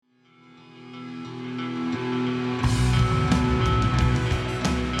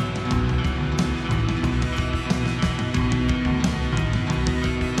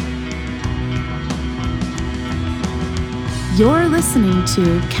You're listening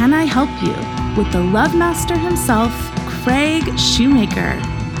to Can I Help You with the Love Master himself, Craig Shoemaker.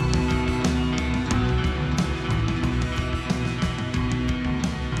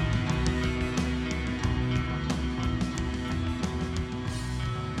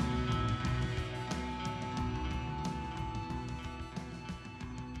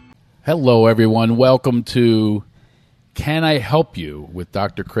 Hello, everyone. Welcome to Can I Help You with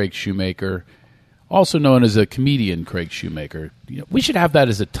Dr. Craig Shoemaker, also known as a comedian Craig Shoemaker. We should have that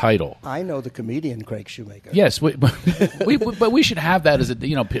as a title. I know the comedian Craig Shoemaker. Yes, but we should have that as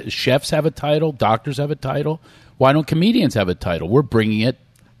a, chefs have a title, doctors have a title. Why don't comedians have a title? We're bringing it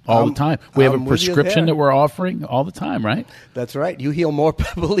all the time. We have a prescription that we're offering all the time, right? That's right. You heal more,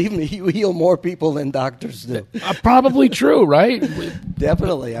 believe me, you heal more people than doctors do. Probably true, right?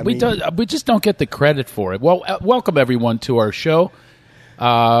 Definitely. We just don't get the credit for it. Well, welcome everyone to our show.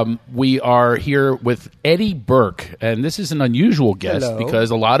 We are here with Eddie Burke, and this is an unusual guest. Hello.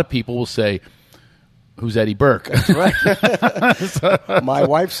 Because a lot of people will say, "Who's Eddie Burke?" That's right. My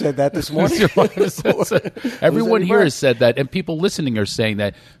wife said that this morning. Everyone here has said that, and people listening are saying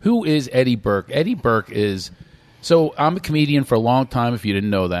that. Who is Eddie Burke? Eddie Burke is... So I'm a comedian for a long time, if you didn't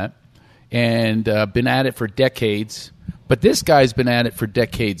know that, and been at it for decades. But this guy's been at it for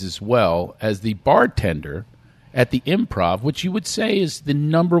decades as well as the bartender at the Improv, which you would say is the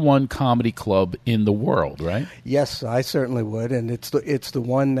number one comedy club in the world, right? Yes, I certainly would, and it's the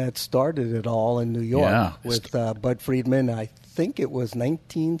one that started it all in New York with Bud Friedman. I think it was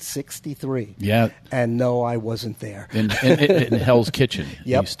 1963. Yeah. And no, I wasn't there. In Hell's Kitchen.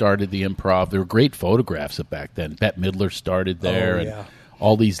 Yep. He started the Improv. There were great photographs of back then. Bette Midler started there. Oh, yeah. And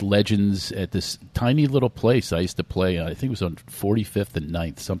all these legends at this tiny little place I used to play on. I think it was on 45th and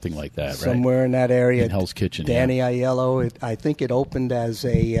 9th, something like that, right? Somewhere in that area. In Hell's Kitchen, Danny Aiello. I think it opened as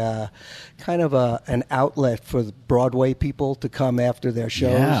a kind of an outlet for the Broadway people to come after their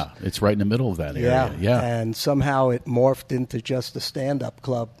shows. Yeah, it's right in the middle of that area. Yeah. And somehow it morphed into just a stand-up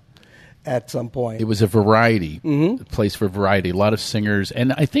club at some point. It was a variety, a place for variety, a lot of singers.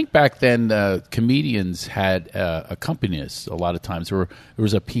 And I think back then comedians had accompanists a lot of times. There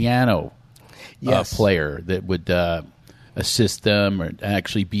was a piano player that would assist them or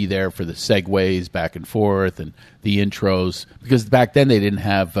actually be there for the segues back and forth and the intros. Because back then they didn't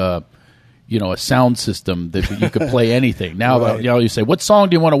have... a sound system that you could play anything. Now, right. You say, what song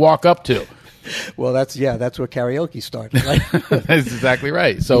do you want to walk up to? Well, that's where karaoke started, right? That's exactly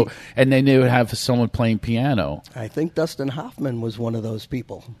right. So, and then they would have someone playing piano. I think Dustin Hoffman was one of those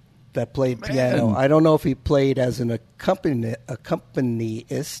people that played piano. I don't know if he played as an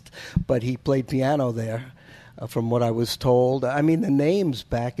accompanist, but he played piano there, from what I was told. I mean, the names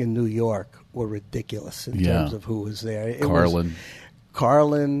back in New York were ridiculous in terms of who was there.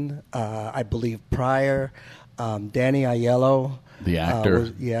 Carlin, I believe Pryor, Danny Aiello. The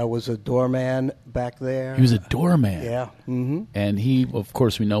actor. Was a doorman back there. He was a doorman. Yeah. Mm-hmm. And he, of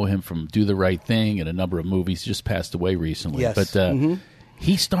course, we know him from Do the Right Thing and a number of movies. He just passed away recently. Yes. But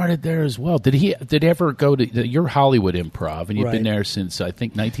he started there as well. Did he ever go to your Hollywood Improv? And you've been there since, I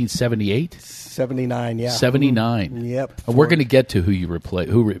think, 1978? 79, yeah. 79. Mm-hmm. Yep. And we're going to get to who you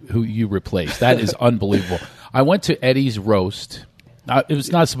replaced. That is unbelievable. I went to Eddie's roast. It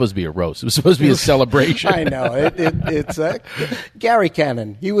was not supposed to be a roast. It was supposed to be a celebration. I know. It's Gary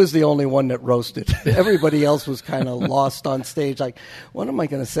Cannon. He was the only one that roasted. Everybody else was kind of lost on stage. Like, what am I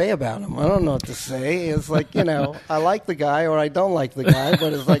going to say about him? I don't know what to say. It's like, I like the guy or I don't like the guy,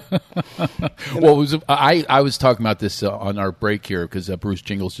 but it's like... Well, I was talking about this on our break here because Bruce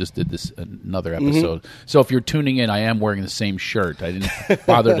Jingles just did this another episode. Mm-hmm. So if you're tuning in, I am wearing the same shirt. I didn't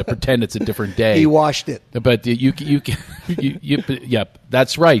bother to pretend it's a different day. He washed it. But Yep,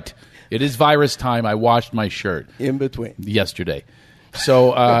 that's right. It is virus time. I washed my shirt in between yesterday.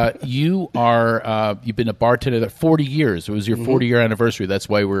 So you've been a bartender 40 years. It was your 40-year anniversary. That's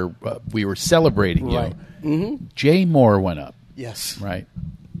why we were celebrating you. Right. Mm-hmm. Jay Moore went up. Yes. Right.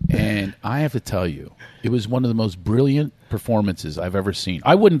 And I have to tell you, it was one of the most brilliant performances I've ever seen.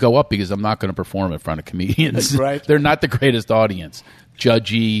 I wouldn't go up because I'm not going to perform in front of comedians. That's right. They're not the greatest audience.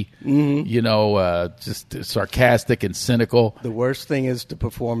 Judgy, just sarcastic and cynical. The worst thing is to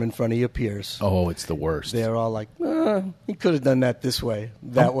perform in front of your peers. Oh, it's the worst. They're all like, he could have done that this way,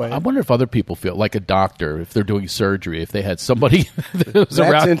 that way. I wonder if other people feel like a doctor, if they're doing surgery, if they had somebody that was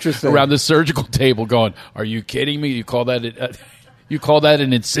That's interesting. around the surgical table going, are you kidding me? You call that... You call that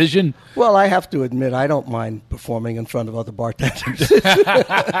an incision? Well, I have to admit, I don't mind performing in front of other bartenders. It's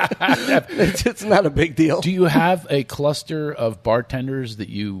not a big deal. Do you have a cluster of bartenders that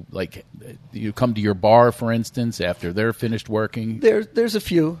you like? You come to your bar, for instance, after they're finished working. There's a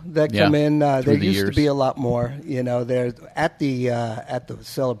few that come in. There used years. to be a lot more. There at the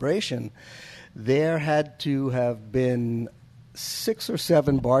celebration, there had to have been 6 or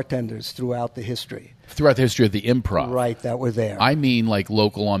 7 bartenders throughout the history. Throughout the history of the Improv. Right, that were there. I mean like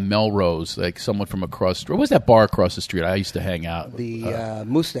local on Melrose, like someone from across the street. What was that bar across the street? I used to hang out. The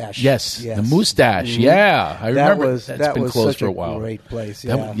Moustache. Yes, the Moustache. Mm-hmm. Yeah, I remember. That's been closed for a while. Great place,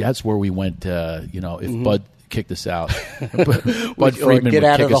 yeah. That's where we went, if Bud kicked us out. Bud Friedman get would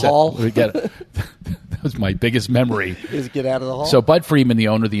out kick of the us hall. Out. That was my biggest memory. Is get out of the hall. So Bud Friedman, the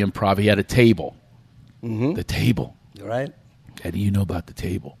owner of the Improv, he had a table. Mm-hmm. The table. Right. How do you know about the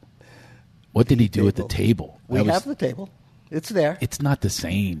table? What did he do at the table? We have the table. It's there. It's not the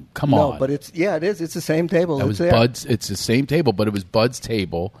same. Come on. No, but it is. It's the same table. That was Bud's. It's the same table, but it was Bud's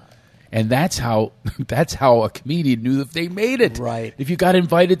table, and that's how a comedian knew that they made it. Right. If you got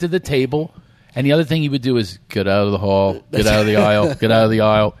invited to the table, and the other thing he would do is get out of the hall, get out of the aisle, get out of the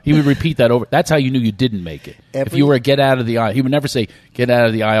aisle. He would repeat that over. That's how you knew you didn't make it. If you were a get out of the aisle, he would never say get out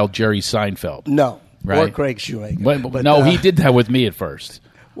of the aisle, Jerry Seinfeld. No. Right? Or Craig Shoemaker. But no, he did that with me at first.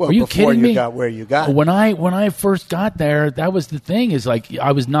 Well, Are you before kidding me? You got where you got. When I first got there, that was the thing. Is like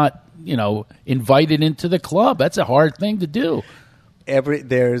I was not, invited into the club. That's a hard thing to do.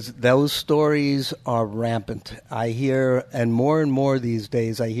 Those stories are rampant. I hear, and more these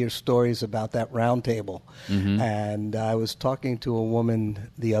days, I hear stories about that round table. Mm-hmm. And I was talking to a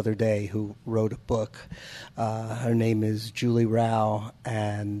woman the other day who wrote a book. Her name is Julie Rao,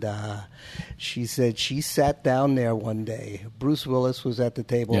 and she said she sat down there one day. Bruce Willis was at the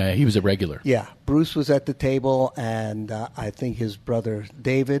table. Yeah, he was a regular. Yeah, Bruce was at the table, and I think his brother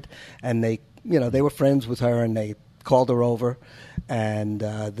David, and they were friends with her, and they called her over, and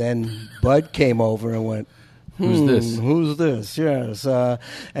then Bud came over and went, Who's this? Who's this? Yes.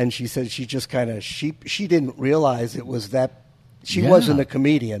 And she said she just kind of, she didn't realize it was that, she wasn't a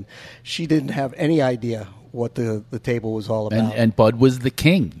comedian. She didn't have any idea what the table was all about. And Bud was the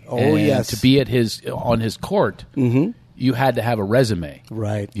king. Oh, and yes. To be on his court, mm-hmm. you had to have a resume.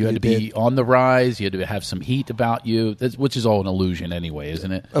 Right. You had to be on the rise. You had to have some heat about you, which is all an illusion anyway,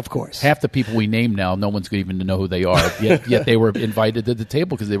 isn't it? Of course. Half the people we name now, no one's even to know who they are, yet they were invited to the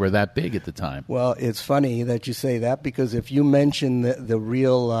table because they were that big at the time. Well, it's funny that you say that, because if you mention the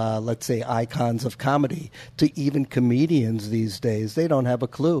real, let's say, icons of comedy to even comedians these days, they don't have a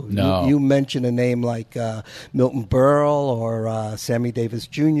clue. No. You mention a name like Milton Berle or Sammy Davis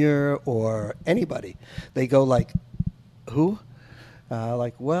Jr. or anybody. They go like, who?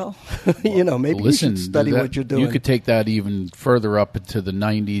 Maybe you should study what you're doing. You could take that even further up into the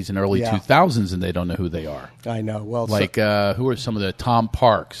 90s and early 2000s, and they don't know who they are. I know. Well, who are some of the Tom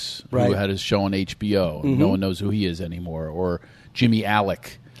Parks, right. who had his show on HBO? Mm-hmm. No one knows who he is anymore. Or Jimmy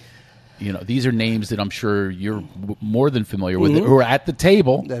Alec. These are names that I'm sure you're more than familiar with, mm-hmm. who are at the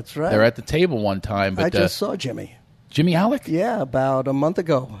table. That's right. They're at the table one time. But I just saw Jimmy. Jimmy Alec? Yeah, about a month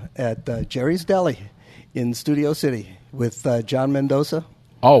ago at Jerry's Deli in Studio City with John Mendoza.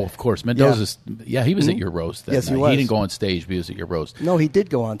 Oh, of course. Mendoza's, he was at your roast that Yes, night. He was. He didn't go on stage, but he was at your roast. No, he did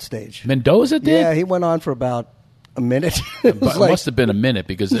go on stage. Mendoza did? Yeah, he went on for about a minute. It must have been a minute,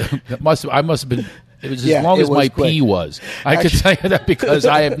 because I must have been... It was as long as my pee was. I could tell you that because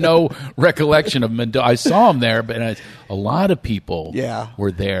I have no recollection of Mendoza. I saw him there, but a lot of people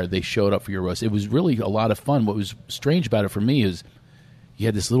were there. They showed up for your roast. It was really a lot of fun. What was strange about it for me is you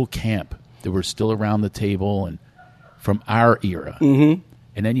had this little camp that were still around the table and from our era. Mm-hmm.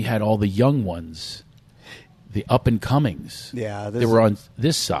 And then you had all the young ones, the up-and-comings. Yeah. They were on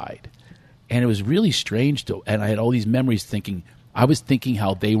this side. And it was really strange, and I had all these memories thinking, I was thinking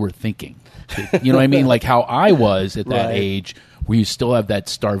how they were thinking. You know what I mean? Like how I was at that age, where you still have that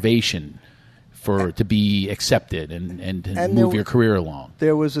starvation to be accepted and move your career along.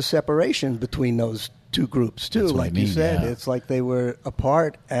 There was a separation between those two groups, too. That's what like I mean, you said, it's like they were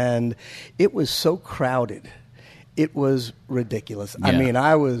apart, and it was so crowded. It was ridiculous. Yeah. I mean,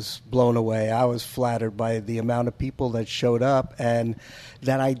 I was blown away. I was flattered by the amount of people that showed up and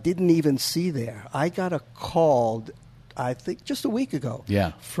that I didn't even see there. I got a call, I think just a week ago,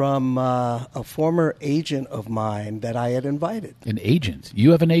 from a former agent of mine that I had invited. An agent?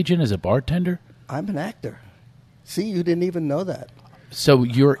 You have an agent as a bartender? I'm an actor. See, you didn't even know that. So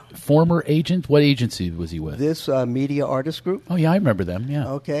your former agent, what agency was he with? This Media Artist Group. Oh, yeah, I remember them, yeah.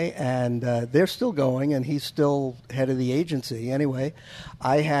 Okay, and they're still going, and he's still head of the agency. Anyway,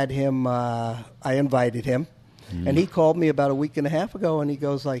 I had him, I invited him, And he called me about a week and a half ago, and he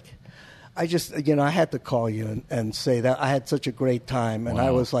goes like, I just, I had to call you and say that I had such a great time. And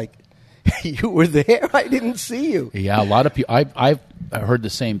I was like, you were there? I didn't see you. Yeah, a lot of people. I've heard the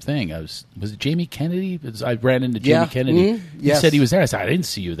same thing. Was it Jamie Kennedy? I ran into Jamie Kennedy. Mm-hmm. He said he was there. I said, I didn't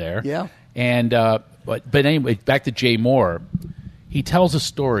see you there. Yeah. And but anyway, back to Jay Mohr. He tells a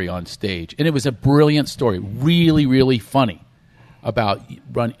story on stage, and it was a brilliant story, really, really funny about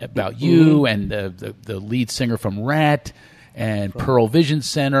you and the lead singer from Rat and Pearl Vision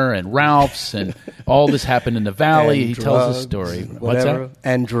Center and Ralph's and all this happened in the Valley. He tells a story. What's that?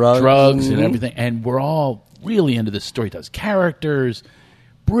 And drugs. Drugs and everything. And we're all really into this story. He does characters,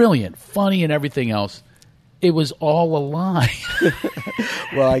 brilliant, funny, and everything else. It was all a lie.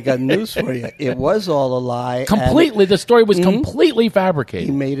 Well, I got news for you. It was all a lie. Completely. The story was completely fabricated.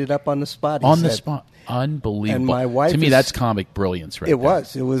 He made it up on the spot. On the spot. Unbelievable. And my wife to me, that's comic brilliance right there.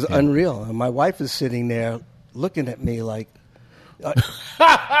 It was unreal. And my wife is sitting there looking at me like,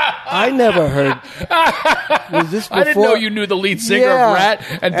 I never heard. Was this before? I didn't know you knew the lead singer of Rat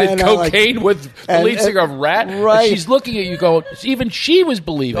and did cocaine with the lead singer of Rat. Right. And she's looking at you going, even she was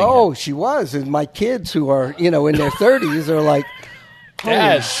believing it. She was. And my kids who are, in their 30s are like,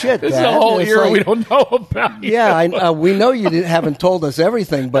 holy shit, this Dad. is a whole era we don't know about. Yeah, we know you haven't told us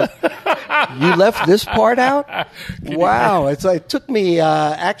everything, but you left this part out? Wow. It took me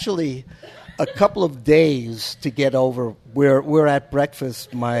actually a couple of days to get over. We're at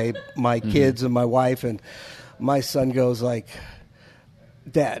breakfast, my kids and my wife, and my son goes like,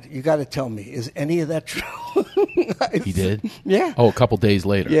 Dad, you got to tell me, is any of that true? He did? Yeah. Oh, a couple days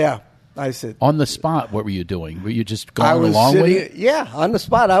later. Yeah. I said, on the spot, what were you doing? Were you just going along with it? Yeah, on the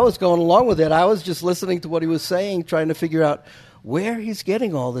spot. I was going along with it. I was just listening to what he was saying, trying to figure out where he's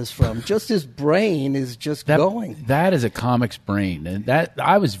getting all this from. Just his brain is just going. That is a comic's brain. And that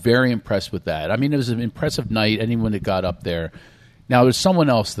I was very impressed with that. I mean, it was an impressive night, anyone that got up there. Now, there's someone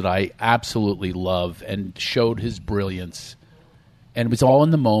else that I absolutely love and showed his brilliance. And it was all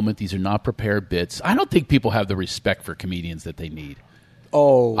in the moment. These are not prepared bits. I don't think people have the respect for comedians that they need.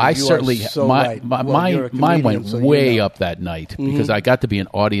 Oh, I certainly so right. Mine went so way up that night because I got to be an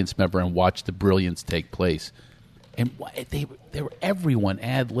audience member and watch the brilliance take place. And they were everyone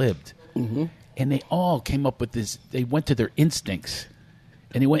ad-libbed. And they all came up with this. They went to their instincts.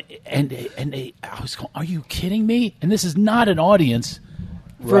 And they went I was going, are you kidding me? And this is not an audience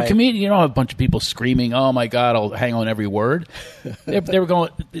for a comedian. A bunch of people screaming, oh my God, I'll hang on every word. They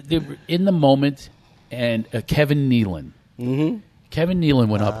were in the moment. And Kevin Nealon. Kevin Nealon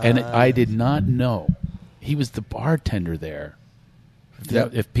went up, and I did not know he was the bartender there.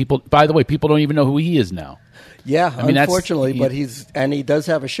 If people, by the way, people don't even know who he is now. Yeah, I mean, unfortunately, but he does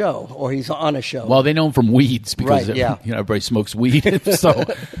have a show, or he's on a show. Well, they know him from Weeds because everybody smokes weed. So,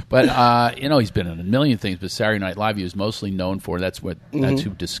 but he's been in a million things. But Saturday Night Live, he was mostly known for. That's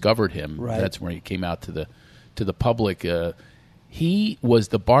who discovered him. Right. That's where he came out to the public. He was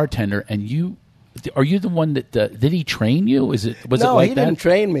the bartender, and you. Are you the one that did he train you? Was it like that? No, he didn't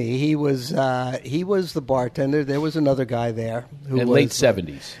train me. He was the bartender. There was another guy there who in was late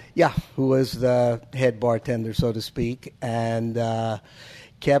 70s. Who was the head bartender, so to speak. And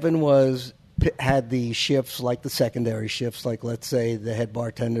Kevin had the shifts, like the secondary shifts. Like, let's say the head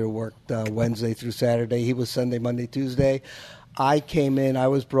bartender worked Wednesday through Saturday. He was Sunday, Monday, Tuesday. I came in. I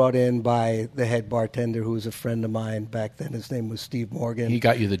was brought in by the head bartender, who was a friend of mine back then. His name was Steve Morgan. He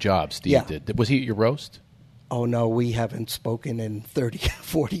got you the job, Steve did. Was he at your roast? Oh, no, we haven't spoken in 30,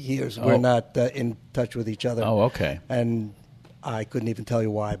 40 years. We're not in touch with each other. Oh, okay. And I couldn't even tell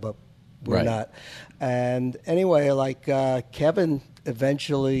you why, but we're not. And anyway, Kevin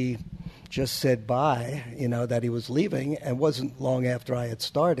eventually just said bye, that he was leaving, and wasn't long after I had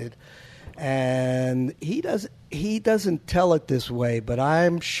started. And he doesn't tell it this way, but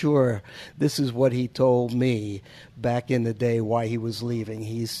I'm sure this is what he told me back in the day why he was leaving.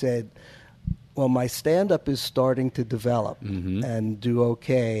 He said, well, my stand-up is starting to develop and do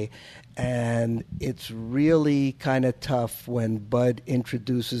okay, and it's really kind of tough when Bud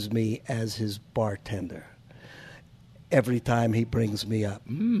introduces me as his bartender every time he brings me up.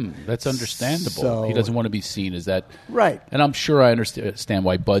 That's understandable. So, he doesn't want to be seen as that. Right. And I'm sure I understand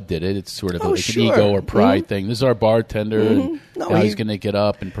why Bud did it. It's sort of an ego or pride thing. This is our bartender, and now he's going to get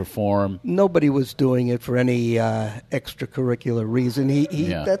up and perform. Nobody was doing it for any extracurricular reason.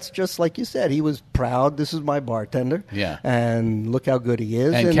 That's just like you said. He was proud. This is my bartender. Yeah. And look how good he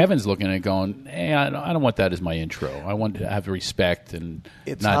is. And Kevin's looking at it going, hey, I don't want that as my intro. I want to have respect and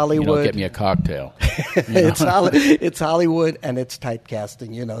it's not Hollywood. Get me a cocktail. It's Hollywood, and it's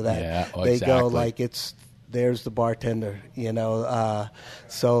typecasting, that. Yeah, they exactly. go like there's the bartender,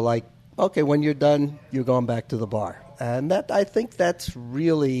 so okay, when you're done, you're going back to the bar. And I think that's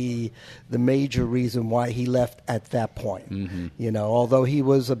really the major reason why he left at that point. Mm-hmm. Although he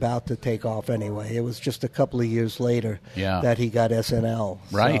was about to take off anyway. It was just a couple of years later that he got SNL.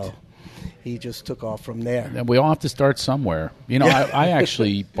 Right. So he just took off from there. And we all have to start somewhere. I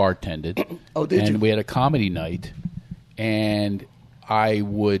actually bartended. Oh, did you? And we had a comedy night, and I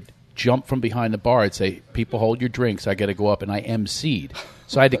would jump from behind the bar. I'd say, "People, hold your drinks. I got to go up," and I emceed.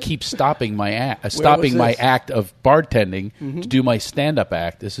 So I had to keep stopping my act of bartending to do my stand-up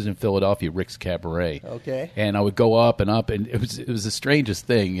act. This is in Philadelphia, Rick's Cabaret. Okay. And I would go up, and it was the strangest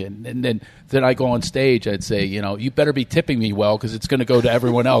thing. And then I go on stage. I'd say, you better be tipping me well because it's going to go to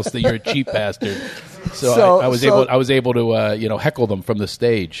everyone else that you're a cheap bastard. So I was able to heckle them from the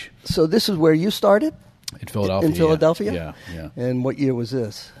stage. So this is where you started? In Philadelphia. In Philadelphia? Yeah. And what year was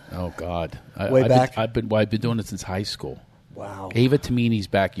this? Oh God. Way back. I've been doing it since high school. Wow. Ava Tamini's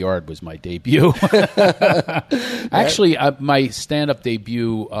Backyard was my debut. Actually, my stand-up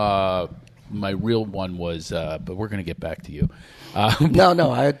debut, my real one was, but we're going to get back to you.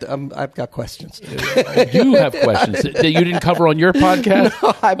 No, I've got questions. You have questions that you didn't cover on your podcast?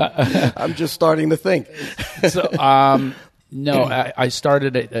 No, I'm just starting to think. So, no, I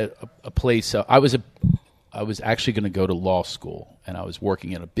started at a place. I was actually going to go to law school, and I was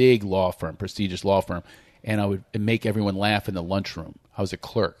working in a big law firm, prestigious law firm. And I would make everyone laugh in the lunchroom. I was a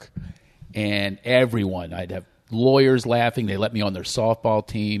clerk. And I'd have lawyers laughing. They let me on their softball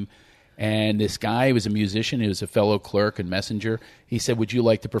team. And this guy was a musician. He was a fellow clerk and messenger. He said, "Would you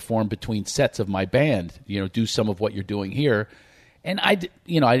like to perform between sets of my band? Do some of what you're doing here." And I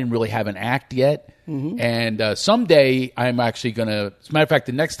didn't really have an act yet. Mm-hmm. And someday I'm actually going to, as a matter of fact,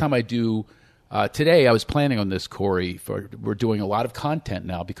 the next time I do, today I was planning on this, Corey, we're doing a lot of content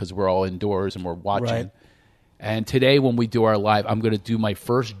now because we're all indoors and we're watching. Right. And today when we do our live, I'm going to do my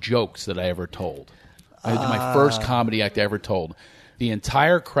first jokes that I ever told. I do my first comedy act I ever told. The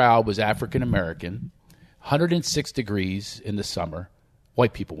entire crowd was African American, 106 degrees in the summer.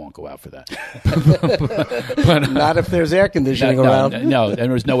 White people won't go out for that. But, not if there's air conditioning around. No, and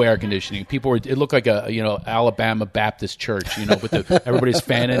there was no air conditioning. People it looked like a Alabama Baptist church, with everybody's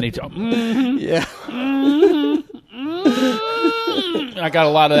fanning. Yeah. I got a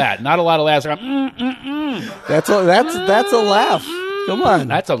lot of that. Not a lot of laughs. That's a laugh. Come on.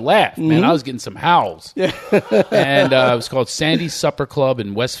 That's a laugh, man. Mm-hmm. I was getting some howls. Yeah. And it was called Sandy's Supper Club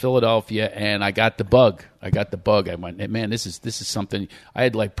in West Philadelphia, and I got the bug. I went, man, this is something. I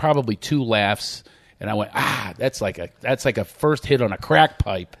had like probably 2 laughs, and I went, that's like a first hit on a crack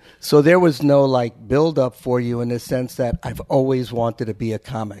pipe. So there was no like build up for you in the sense that I've always wanted to be a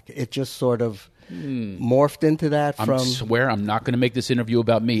comic. It just sort of morphed into that. I swear I'm not going to make this interview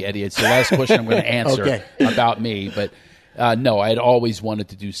about me, Eddie. It's the last question I'm going to answer about me, but. No, I had always wanted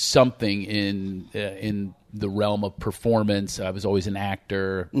to do something in the realm of performance. I was always an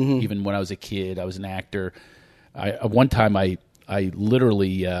actor. Mm-hmm. Even when I was a kid, I was an actor. One time I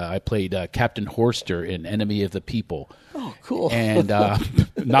literally I played Captain Horster in Enemy of the People. Oh, cool! And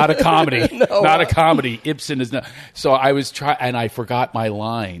not a comedy, a comedy. Ibsen is not. So I was and I forgot my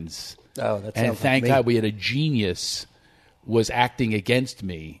lines. Oh, that's and thank God we had a genius. Was acting against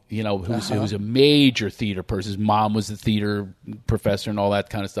me, who's a major theater person. His mom was a theater professor and all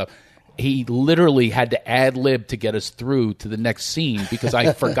that kind of stuff. He literally had to ad-lib to get us through to the next scene because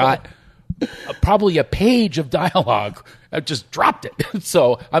I forgot probably a page of dialogue. I just dropped it.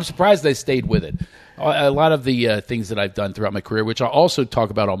 So I'm surprised they stayed with it. A lot of the things that I've done throughout my career, which I also talk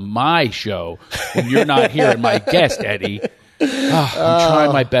about on my show when you're not here and my guest, Eddie. I'm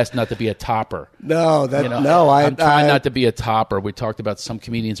trying my best not to be a topper. I'm trying not to be a topper. We talked about some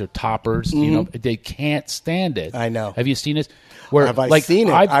comedians are toppers. Mm-hmm. They can't stand it. I know. Have you seen this? Have I seen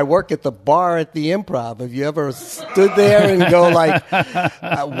it? I work at the bar at the Improv. Have you ever stood there and go like,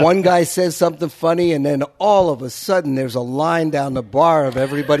 one guy says something funny, and then all of a sudden there's a line down the bar of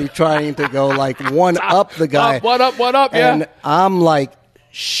everybody trying to go like one up the guy. What up? Yeah. And I'm like,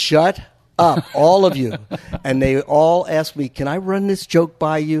 shut up, all of you. And they all ask me, can I run this joke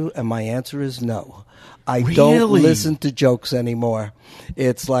by you? And my answer is no. I don't listen to jokes anymore.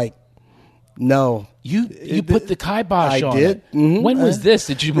 It's like, no. You put the kibosh on it. I did. Mm-hmm. When was this?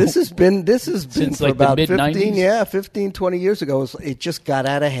 Did you? This has been since for like about the mid-90s? 15, 20 years ago. It just got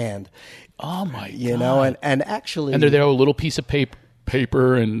out of hand. Oh my God. And actually, and they're there with a little piece of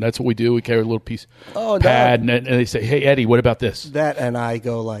paper, and that's what we do. We carry a little piece pad, and they say, "Hey, Eddie, what about this?" That, and I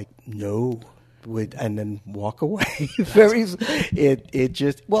go like, "No," and then walk away. It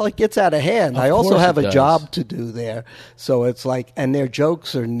gets out of hand. I also have a job to do there, so it's like, and their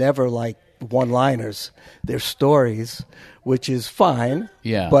jokes are never like one-liners. They're stories, which is fine,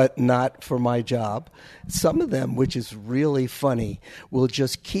 but not for my job. Some of them, which is really funny, will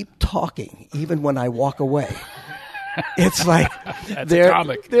just keep talking even when I walk away. It's like they're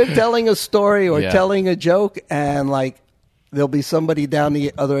telling a story or telling a joke, and like there'll be somebody down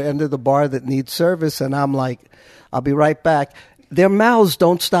the other end of the bar that needs service, and I'm like, I'll be right back. Their mouths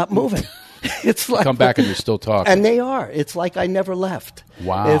don't stop moving. It's like come back and you're still talking, and they are. It's like I never left.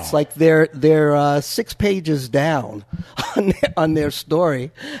 Wow! It's like they're 6 pages down on their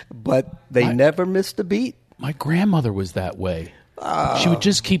story, but they never missed a beat. My grandmother was that way. She would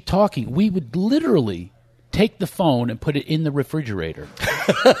just keep talking. We would literally take the phone and put it in the refrigerator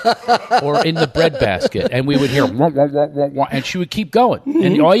or in the bread basket, and we would hear wah, wah, wah, wah, wah, and she would keep going.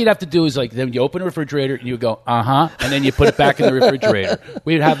 And all you'd have to do is like then you open the refrigerator and you would go and then you put it back in the refrigerator.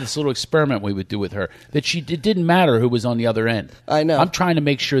 We would have this little experiment we would do with her that it didn't matter who was on the other end. I know. I'm trying to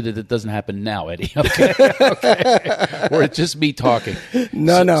make sure that it doesn't happen now, Eddie. Okay, or it's just me talking.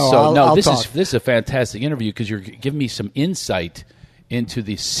 No. This is a fantastic interview because you're giving me some insight into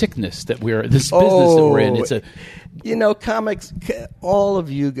the sickness that business that we're in. It's comics, all of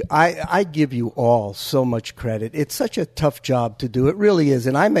you, I give you all so much credit. It's such a tough job to do. It really is.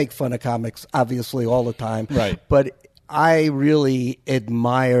 And I make fun of comics, obviously, all the time. Right. But I really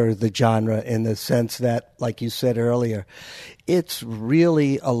admire the genre in the sense that, like you said earlier, it's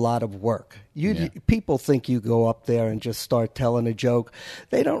really a lot of work. People think you go up there and just start telling a joke.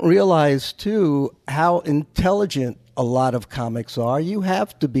 They don't realize, too, how intelligent a lot of comics are. You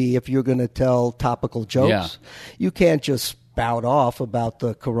have to be if you're going to tell topical jokes. Yeah. You can't just spout off about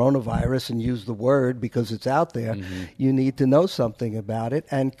the coronavirus and use the word because it's out there. Mm-hmm. You need to know something about it.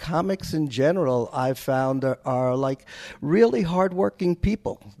 And comics in general, I've found, are like really hardworking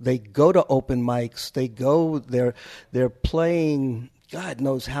people. They go to open mics. They're playing God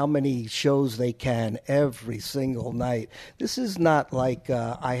knows how many shows they can every single night. This is not like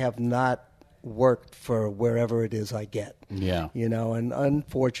I have not worked for wherever it is I get. Yeah. And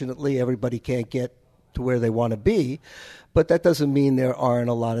unfortunately everybody can't get to where they want to be, but that doesn't mean there aren't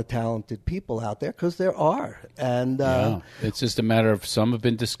a lot of talented people out there, because there are. And it's just a matter of some have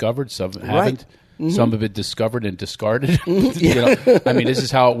been discovered, some haven't. Mm-hmm. Some have been discovered and discarded. I mean, this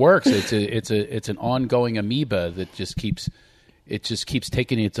is how it works. It's an ongoing amoeba that just keeps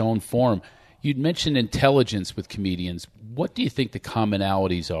taking its own form. You'd mentioned intelligence with comedians. What do you think the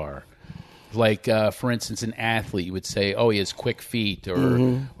commonalities are? Like, for instance, an athlete, you would say, oh, he has quick feet,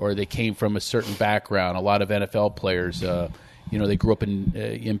 or they came from a certain background. A lot of NFL players, they grew up in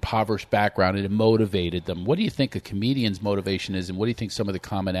impoverished background, and it motivated them. What do you think a comedian's motivation is, and what do you think some of the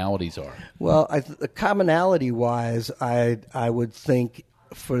commonalities are? Well, commonality-wise, I would think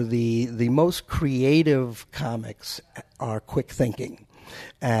for the most creative comics are quick thinking.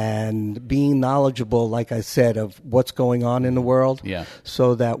 And being knowledgeable, like I said, of what's going on in the world,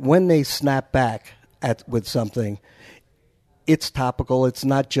 so that when they snap back with something, it's topical. It's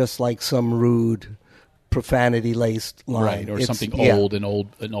not just like some rude, profanity-laced line, right? Or something old, an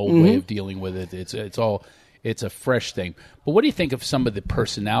old way of dealing with it. It's a fresh thing. But what do you think of some of the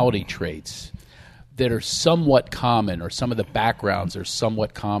personality traits that are somewhat common, or some of the backgrounds are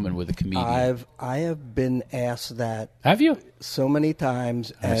somewhat common with a comedian? I have been asked that. Have you? So many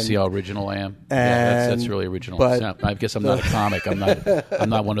times. And see how original I am. That's really original. But I guess I'm not a comic. I'm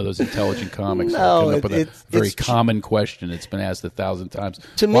not one of those intelligent comics. No, come up with a very common question. It's been asked 1,000 times.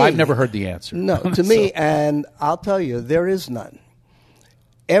 I've never heard the answer. No, to me, and I'll tell you, there is none.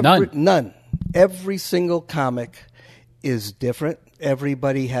 None. Every single comic is different.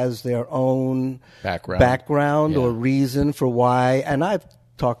 Everybody has their own background or reason for why. And I've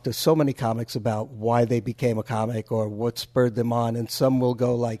talked to so many comics about why they became a comic or what spurred them on. And some will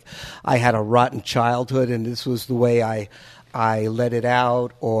go like, I had a rotten childhood and this was the way I let it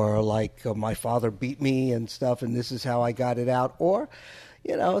out, or like my father beat me and stuff and this is how I got it out. Or,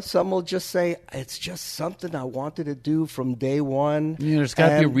 some will just say, it's just something I wanted to do from day one. There's got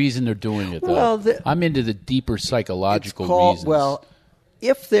to be a reason they're doing it, though. Well, I'm into the deeper psychological reasons. Well,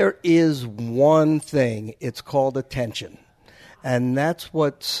 if there is one thing, it's called attention. And that's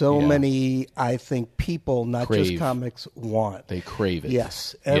what so many, I think, people, not just comics, want. They crave it.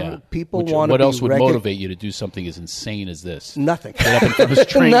 Yes. People want to What else would motivate you to do something as insane as this? Nothing. Get up in front of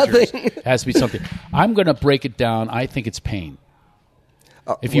strangers. Nothing. It has to be something. I'm going to break it down. I think it's pain.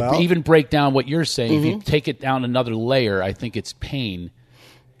 If you even break down what you're saying, if you take it down another layer, I think it's pain.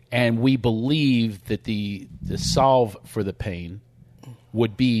 And we believe that the solve for the pain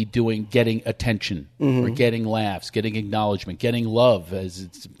would be getting attention or getting laughs, getting acknowledgement, getting love, as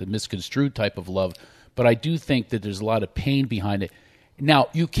it's the misconstrued type of love. But I do think that there's a lot of pain behind it. Now,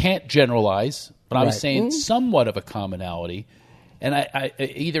 you can't generalize, but I'm Right. saying somewhat of a commonality. And I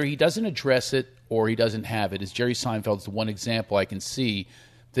either he doesn't address it or he doesn't have it. As Jerry Seinfeld's the one example I can see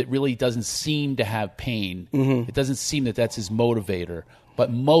that really doesn't seem to have pain. It doesn't seem that that's his motivator.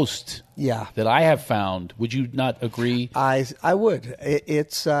 But most that I have found, would you not agree? I would.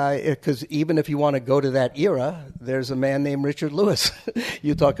 It's because even if you want to go to that era, there's a man named Richard Lewis.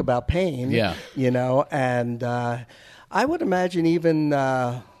 You talk about pain, and I would imagine even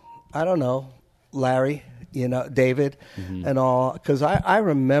I don't know, Larry, David, and all, because I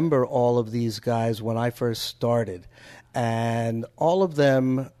remember all of these guys when I first started, and all of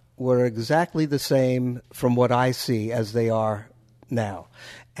them were exactly the same from what I see as they are now.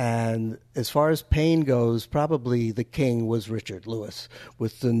 And as far as pain goes, probably the king was Richard Lewis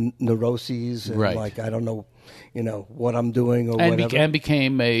with the neuroses and I don't know, what I'm doing or whatever. And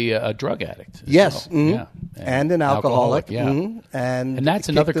became a drug addict. Yes. Well. Yeah. And an alcoholic. Yeah. And that's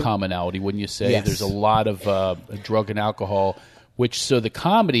another commonality, wouldn't you say? Yes. There's a lot of drug and alcohol, so the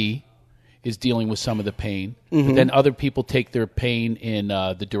comedy is dealing with some of the pain, but then other people take their pain in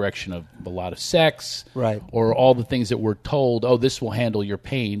the direction of a lot of sex, right, or all the things that we're told, this will handle your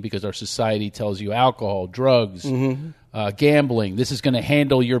pain because our society tells you alcohol, drugs, gambling, this is going to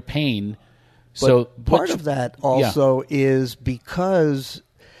handle your pain. But so part of that also is because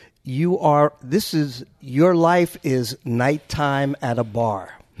your life is nighttime at a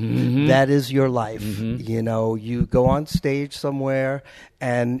bar. That is your life. You go on stage somewhere,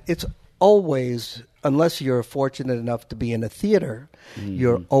 and it's always, unless you're fortunate enough to be in a theater,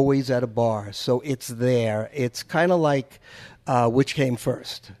 you're always at a bar. So it's there. It's kind of like which came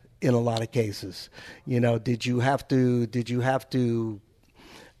first in a lot of cases. Did you have to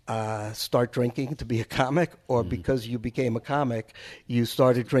start drinking to be a comic, or because you became a comic, you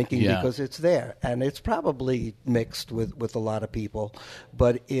started drinking because it's there? And it's probably mixed with a lot of people.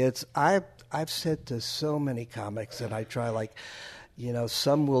 But I've said to so many comics, and I try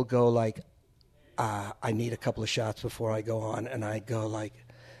some will go I need a couple of shots before I go on, and I go did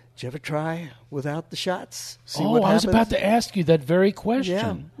you ever try without the shots? See what happens? I was about to ask you that very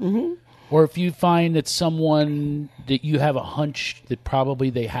question. Yeah. Or if you find that someone that you have a hunch that probably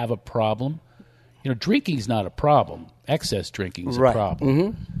they have a problem. Drinking's not a problem. Excess drinking is a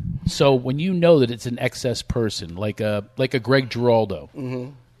problem. So when you know that it's an excess person, like a Greg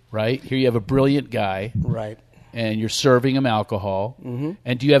Giraldo, right? Here you have a brilliant guy. Right. And you're serving him alcohol.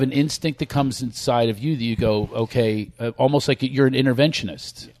 And do you have an instinct that comes inside of you that you go, okay, almost like you're an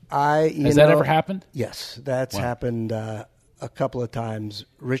interventionist? Has that ever happened? Yes, that's happened a couple of times.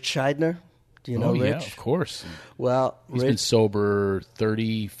 Rich Scheidner, do you know Rich? Yeah, of course. Well, he's been sober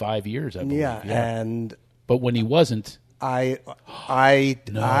 35 years, I believe. But when he wasn't, I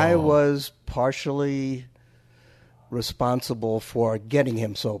was partially responsible for getting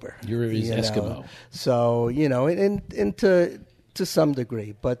him sober. You're his Eskimo. So, to some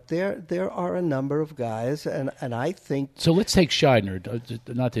degree. But there are a number of guys, and I think... So let's take Scheidner,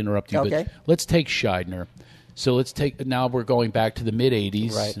 not to interrupt you, but let's take Scheidner. So now we're going back to the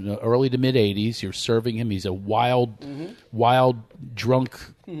mid-'80s, right. Early to mid-'80s. You're serving him. He's a wild, drunk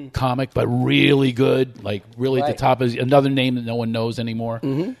comic, but really good, really at the top. Is another name that no one knows anymore.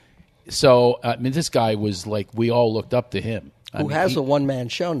 So, this guy was we all looked up to him. Who has a one-man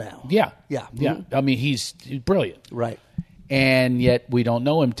show now. Yeah. Yeah. I mean, he's brilliant. Right. And yet we don't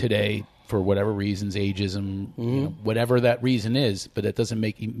know him today for whatever reasons, ageism, whatever that reason is, but that doesn't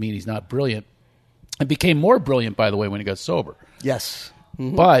mean he's not brilliant. And became more brilliant, by the way, when he got sober. Yes.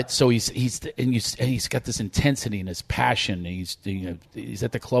 But so he's got this intensity and this passion. And he's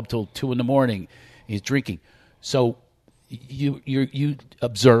at the club till 2 a.m. He's drinking. So you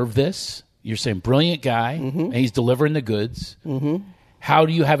observe this. You're saying brilliant guy, and he's delivering the goods. How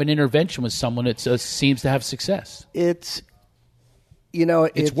do you have an intervention with someone that seems to have success? It's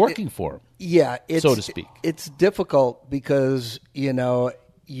working for him. Yeah, so to speak. It's difficult because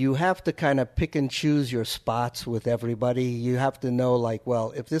you have to kind of pick and choose your spots with everybody. You have to know,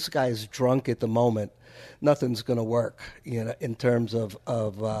 if this guy's drunk at the moment, nothing's going to work, in terms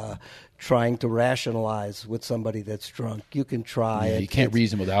of trying to rationalize with somebody that's drunk. You can try it. You can't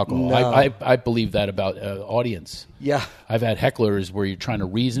reason with alcohol. No. I believe that about audience. Yeah. I've had hecklers where you're trying to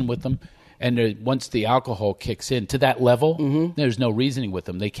reason with them, and once the alcohol kicks in to that level, there's no reasoning with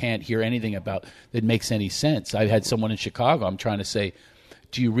them. They can't hear anything that makes any sense. I had someone in Chicago, I'm trying to say,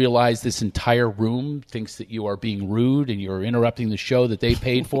 do you realize this entire room thinks that you are being rude and you're interrupting the show that they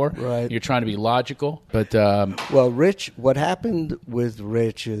paid for? Right. You're trying to be logical. But well, Rich, what happened with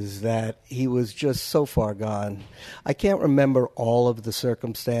Rich is that he was just so far gone. I can't remember all of the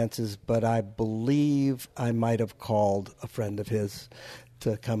circumstances, but I believe I might have called a friend of his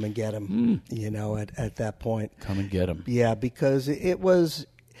to come and get him, at that point. Come and get him. Yeah, because it was,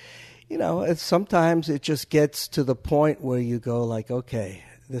 sometimes it just gets to the point where you go like, okay,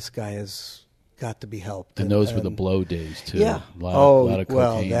 this guy has got to be helped. And those were the blow days, too. Yeah. A lot of cocaine.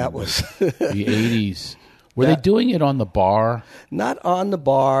 Well, that was... the 80s. Were they doing it on the bar? Not on the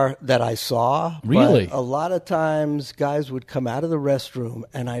bar that I saw. Really? But a lot of times guys would come out of the restroom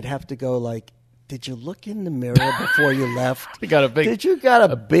and I'd have to go like, did you look in the mirror before you left? Did you got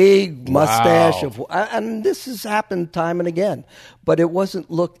a big mustache? Wow. And this has happened time and again. But it wasn't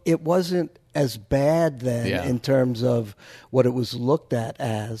as bad then in terms of what it was looked at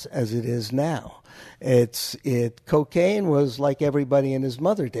as it is now. Cocaine was like everybody and his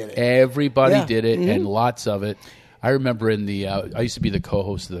mother did it. Everybody did it, and lots of it. I remember I used to be the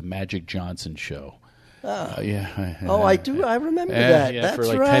co-host of the Magic Johnson show. I do. I remember that. That's for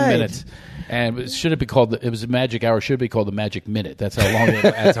like right. 10 minutes, and it should have been called. It was a Magic Hour. Should have been called the Magic Minute. That's how long.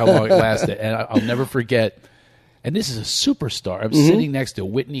 That's how long it lasted. And I'll never forget. And this is a superstar. I'm sitting next to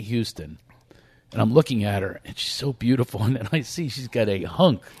Whitney Houston, and I'm looking at her, and she's so beautiful. And then I see she's got a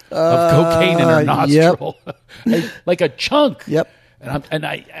hunk of cocaine in her nostril, like a chunk. Yep.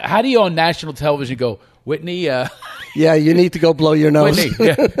 How do you on national television go, Whitney? Yeah, you need to go blow your nose.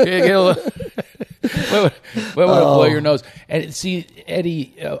 Whitney, blow your nose. And see,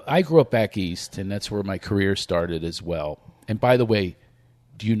 Eddie, I grew up back east, and that's where my career started as well. And by the way,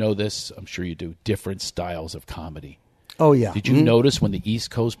 do you know this? I'm sure you do. Different styles of comedy. Oh, yeah. Did you notice when the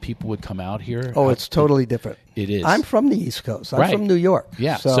East Coast people would come out here? Oh, it's totally different. It is. I'm from the East Coast. I'm from New York.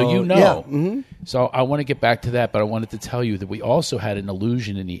 Yeah, so you know. Yeah. So I want to get back to that, but I wanted to tell you that we also had an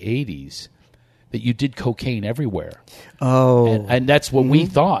illusion in the 80s that you did cocaine everywhere. Oh. And that's what we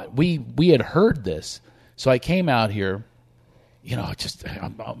thought. We had heard this. So I came out here,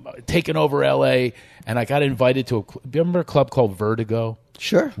 I'm taking over L.A., and I got invited to remember a club called Vertigo?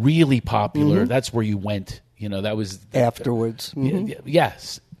 Sure. Really popular. That's where you went. That was... Afterwards.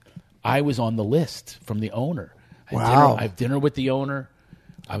 Yes. I was on the list from the owner. Wow. I had dinner with the owner.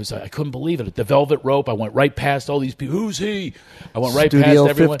 I couldn't believe it. At the Velvet Rope, I went right past all these people. Who's he? I went right past everyone.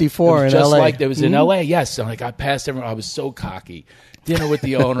 Studio 54 in just LA. Like it was in LA, yes. And I got past everyone. I was so cocky. Dinner with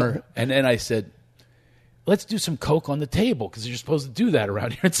the owner. And then I said, let's do some coke on the table because you're supposed to do that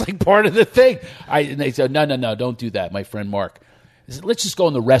around here. It's like part of the thing. And they said, no, don't do that, my friend Mark. I said, let's just go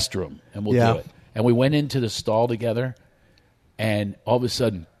in the restroom and we'll do it. And we went into the stall together, and all of a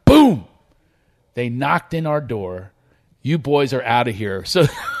sudden, boom! They knocked in our door. You boys are out of here. So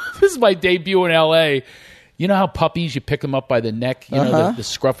this is my debut in L.A. You know how puppies, you pick them up by the neck, the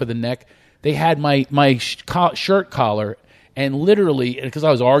scruff of the neck? They had my shirt collar, and literally, because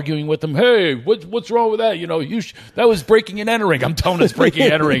I was arguing with them, hey, what's wrong with that? That was breaking and entering. I'm telling us breaking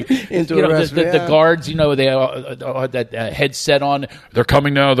and entering. Into a restaurant, the guards, they had that headset on. They're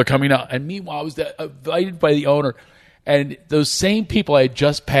coming now. And meanwhile, I was invited by the owner. And those same people I had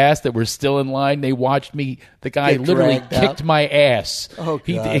just passed that were still in line, they watched me. The guy literally kicked my ass. Oh,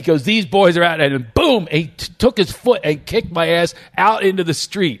 God. He goes, these boys are out. And then boom, he took his foot and kicked my ass out into the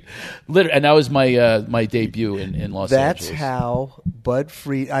street. And that was my debut in Los Angeles. That's how Bud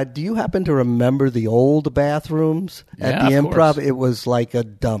Fried... do you happen to remember the old bathrooms at the Improv? Course. It was like a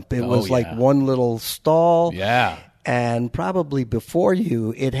dump. It was like one little stall. Yeah. And probably before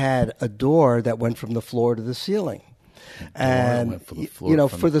you, it had a door that went from the floor to the ceiling. And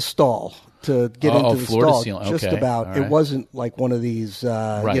for the stall to get into the stall, just about. Right. It wasn't like one of these,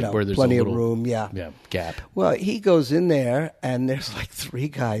 where there's plenty of room. Yeah, gap. Well, he goes in there, and there's like 3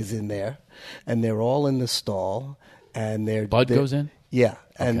 guys in there, and they're all in the stall, and Bud goes in. Yeah,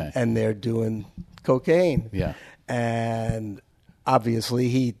 and they're doing cocaine. Yeah, and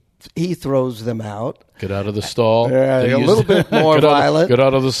obviously he throws them out. Get out of the stall. A little bit more violent. Get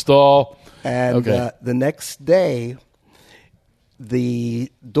out of the stall. And the next day,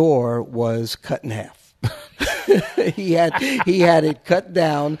 the door was cut in half. he had it cut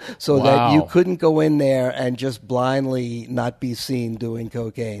down so that you couldn't go in there and just blindly not be seen doing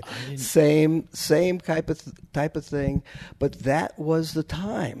cocaine. Same type of thing, but that was the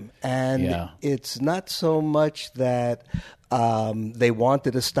time, and it's not so much that they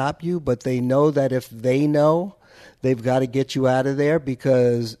wanted to stop you, but they know that if they know, they've got to get you out of there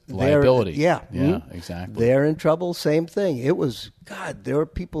because liability. Exactly. They're in trouble. Same thing. There were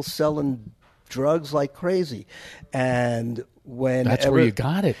people selling drugs like crazy, and That's where you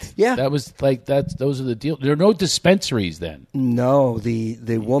got it. Yeah. That was like those are the deal. There are no dispensaries then. No,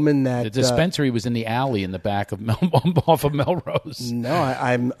 the woman that the dispensary was in the alley in the back of off of Melrose. No,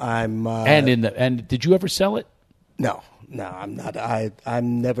 I'm and did you ever sell it? No, I'm not. I've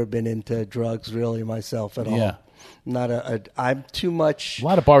never been into drugs really myself at all. Yeah. I'm too much. A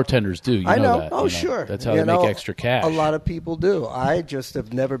lot of bartenders do. You I know. that, oh, sure. That's how they make extra cash. A lot of people do. I just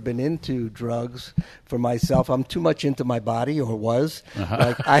have never been into drugs for myself. I'm too much into my body, or was.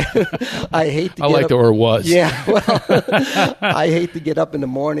 Like I hate to. I like the or was. Yeah. Well, I hate to get up in the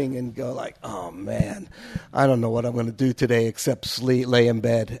morning and go like, oh man, I don't know what I'm going to do today except sleep, lay in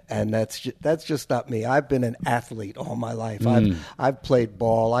bed, and that's just not me. I've been an athlete all my life. I've played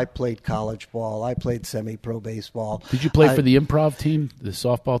ball. I played college ball. I played semi-pro baseball. Did you play for the improv team, the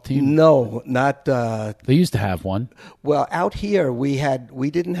softball team? No, not. They used to have one. Well, out here we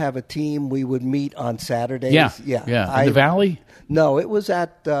didn't have a team. We would meet on Saturdays. Yeah. In the Valley? No, it was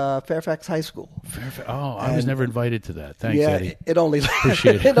at Fairfax High School. I was never invited to that. Thanks, Eddie. It only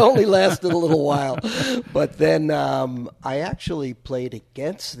it only lasted a little while, but then I actually played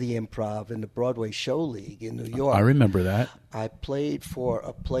against the Improv in the Broadway Show League in New York. I remember that. I played for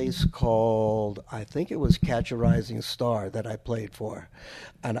a place called, I think it was Catch a Rising Star that I played for,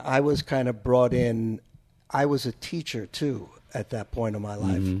 and I was kind of brought in. I was a teacher too at that point in my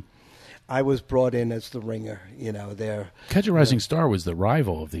life. Mm-hmm. I was brought in as the ringer, there. Catch a Rising Star was the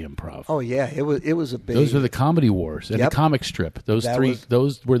rival of the Improv. Oh yeah, it was a big. Those were the Comedy Wars and the comic strip. Those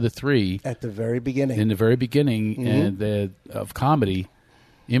were the three at the very beginning. In the very beginning, and of comedy,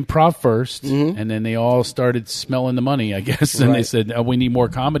 Improv first, and then they all started smelling the money, I guess, and they said, we need more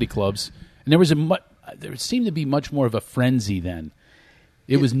comedy clubs. And there seemed to be much more of a frenzy then.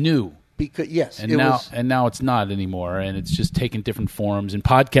 It was new. Because and now it's not anymore, and it's just taking different forms. And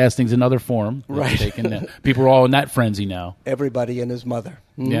podcasting's another form, right? People are all in that frenzy now. Everybody and his mother.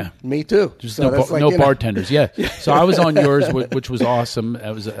 Mm-hmm. Yeah, me too. Just no bartenders. Yeah, so I was on yours, which was awesome.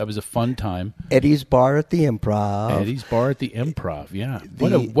 That was a fun time. Eddie's Bar at the Improv. Yeah.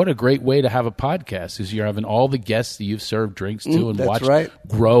 What a great way to have a podcast, because you're having all the guests that you've served drinks to and watched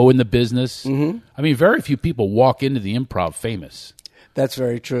grow in the business. Mm-hmm. I mean, very few people walk into the Improv famous. That's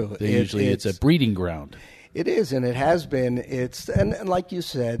very true. It's a breeding ground. It is, and it has been. And like you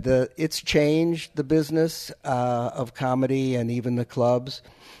said, it's changed the business of comedy and even the clubs,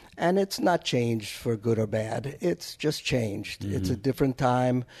 and it's not changed for good or bad. It's just changed. Mm-hmm. It's a different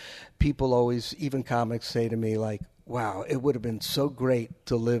time. People always, even comics, say to me like, "Wow, it would have been so great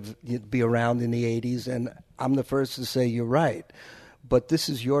to be around in the '80s." And I'm the first to say you're right, but this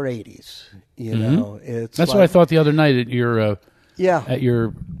is your '80s. That's what I thought the other night at your. Yeah. At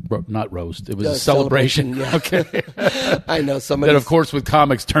your, not roast, it was a celebration. Yeah. Okay. I know somebody. That, of course, with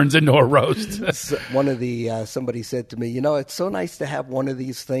comics turns into a roast. Somebody said to me, it's so nice to have one of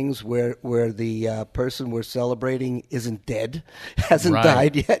these things where the person we're celebrating isn't dead, hasn't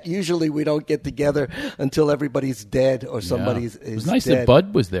died yet. Usually we don't get together until everybody's dead or somebody's is dead. It was nice that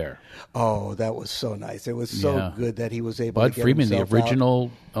Bud was there. Oh, that was so nice. It was so good that he was able Bud to get Friedman, the original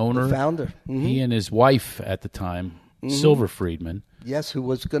owner. The founder. Mm-hmm. He and his wife at the time. Mm-hmm. Silver Friedman. Yes, who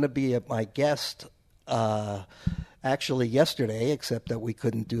was going to be my guest actually yesterday, except that we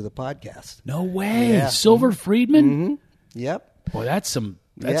couldn't do the podcast. No way. Yeah. Silver Friedman? Mm-hmm. Yep. Boy, that's some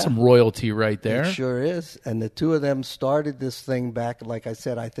royalty right there. It sure is. And the two of them started this thing back, like I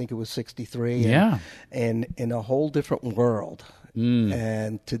said, I think it was 1963. Yeah. And in a whole different world. Mm.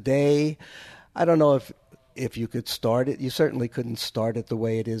 And today, I don't know if you could start it. You certainly couldn't start it the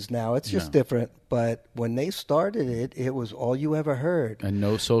way it is now. It's just different. But when they started it, it was all you ever heard. And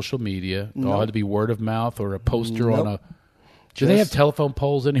no social media. It all had to be word of mouth or a poster on a... Do they have telephone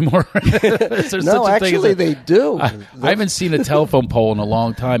poles anymore? No, actually they do. I haven't seen a telephone pole in a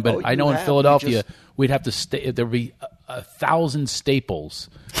long time, but I know in Philadelphia we'd have to there'd be 1,000 staples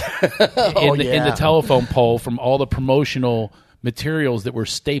in the telephone pole from all the promotional materials that were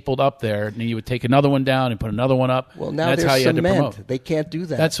stapled up there, and you would take another one down and put another one up. Well, now that's there's how you cement. Had to promote. They can't do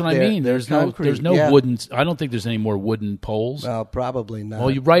that. That's what I mean. There's no wooden. I don't think there's any more wooden poles. No, probably not. Well,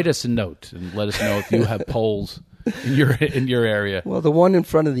 you write us a note and let us know if you have poles in your area. Well, the one in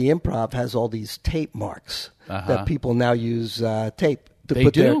front of the Improv has all these tape marks that people now use tape to they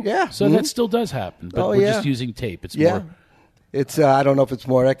put do? there. Yeah, so that still does happen, but we're just using tape. It's more. It's I don't know if it's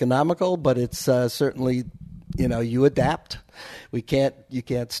more economical, but it's certainly. You adapt. You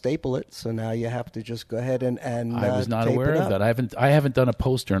can't staple it, so now you have to just go ahead and I was not aware of that. I haven't done a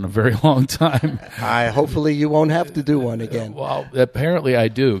poster in a very long time. Hopefully you won't have to do one again. Well, apparently I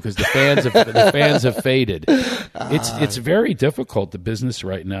do, because the fans have faded. It's very difficult, the business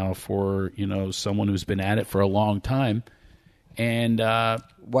right now, for someone who's been at it for a long time. And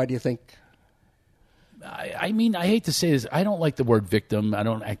why do you think? I mean, I hate to say this. I don't like the word victim. I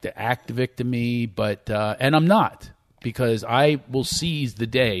don't like to act victim-y, but and I'm not, because I will seize the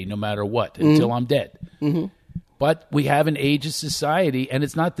day no matter what until I'm dead. Mm-hmm. But we have an ageist society, and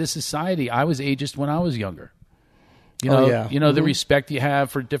it's not this society. I was ageist when I was younger. You know, the respect you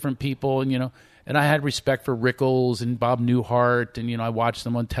have for different people, and and I had respect for Rickles and Bob Newhart, and I watched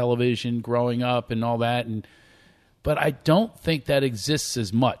them on television growing up and all that, but I don't think that exists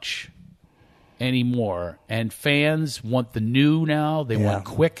as much anymore. And fans want the new now. They want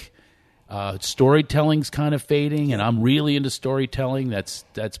quick. Storytelling's kind of fading, and I'm really into storytelling.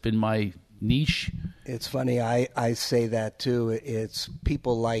 That's been my niche. It's funny. I say that too. It's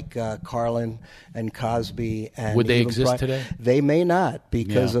people like Carlin and Cosby. And would they exist today? They may not,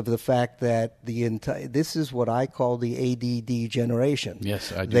 because of the fact that this is what I call the ADD generation.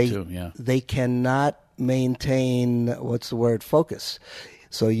 Yes, I do too. Yeah, they cannot maintain focus.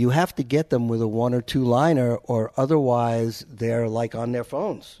 So you have to get them with a one or two liner, or otherwise they're like on their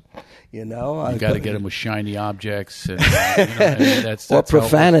phones. You got to get them with shiny objects and that's or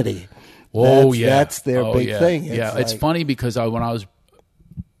profanity. That's their big thing. It's funny because when I was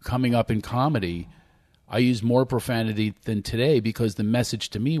coming up in comedy, I used more profanity than today, because the message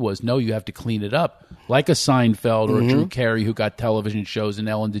to me was, no, you have to clean it up, like a Seinfeld or a Drew Carey who got television shows, and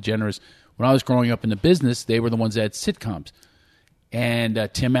Ellen DeGeneres. When I was growing up in the business, they were the ones that had sitcoms. And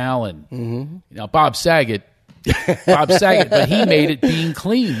Tim Allen, Bob Saget, but he made it being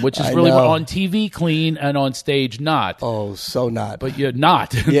clean, which is really on TV clean and on stage not. Oh, so not. But you're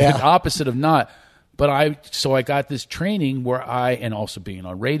not. The opposite of not. But I got this training where and also being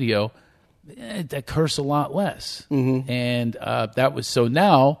on radio, I curse a lot less. Mm-hmm. And that was, so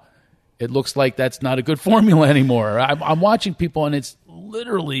now it looks like that's not a good formula anymore. I'm watching people, and it's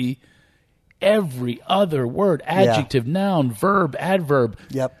literally every other word, adjective, noun, verb, adverb.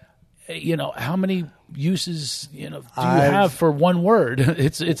 Yep. How many uses do you have for one word?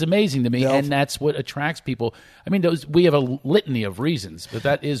 It's amazing to me, and that's what attracts people. I mean, we have a litany of reasons, but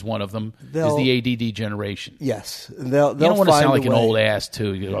that is one of them. Is the ADD generation? Yes, you don't want to sound like an old ass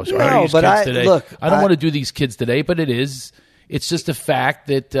too. No, but I don't want to do these kids today, but it's just a fact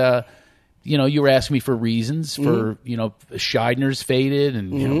that. You were asking me for reasons for, Scheidner's faded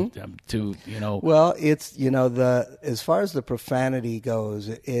and, Well, it's, as far as the profanity goes,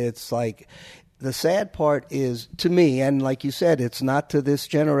 it's like the sad part is, to me, and like you said, it's not to this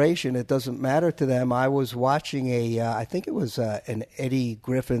generation. It doesn't matter to them. I was watching I think it was an Eddie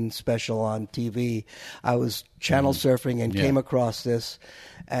Griffin special on TV. I was channel surfing and came across this.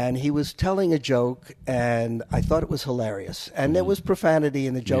 And he was telling a joke, and I thought it was hilarious. And there was profanity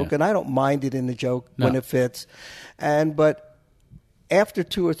in the joke, and I don't mind it in the joke when it fits. But after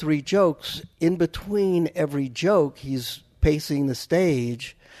two or three jokes, in between every joke, he's pacing the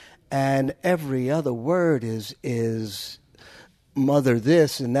stage, and every other word is mother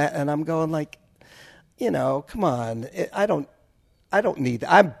this and that. And I'm going like, come on. I don't need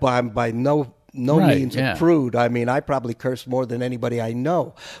that. I'm by no means a prude. I mean, I probably curse more than anybody I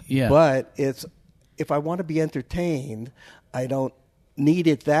know. Yeah. But if I want to be entertained, I don't need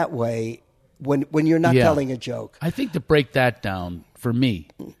it that way when you're not telling a joke. I think to break that down for me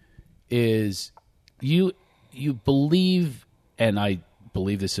is you believe, and I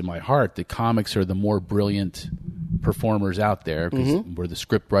believe this in my heart, that comics are the more brilliant performers out there, because we're the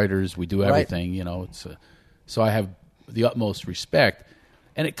script writers, we do everything, so I have the utmost respect.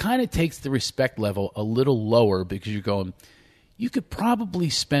 And it kind of takes the respect level a little lower, because you're going, you could probably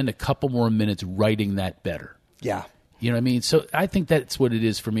spend a couple more minutes writing that better. Yeah. You know what I mean? So I think that's what it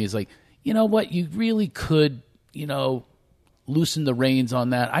is for me. Is like, you know what? You really could, loosen the reins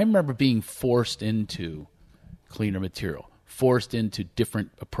on that. I remember being forced into cleaner material, forced into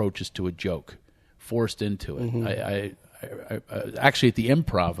different approaches to a joke, forced into it. Mm-hmm. I actually at the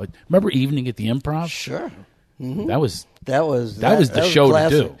Improv. I remember evening at the Improv. Sure. Mm-hmm. That was the show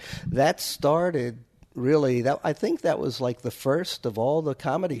classic. to do. That started really. I think that was like the first of all the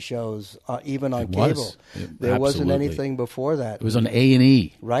comedy shows, even on cable. There wasn't anything before that. It was on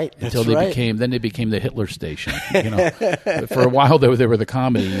A&E, right? Until they became the Hitler station. For a while they were the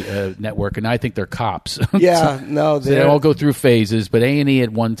comedy network, and I think they're cops. Yeah, so they all go through phases. But A&E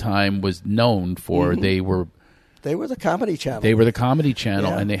at one time was known for They were the comedy channel. They were the comedy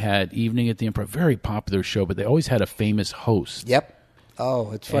channel, and they had Evening at the Improv, very popular show, but they always had a famous host. Yep.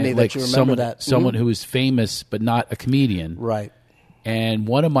 Oh, it's funny that you remember that. Someone who was famous but not a comedian. Right. And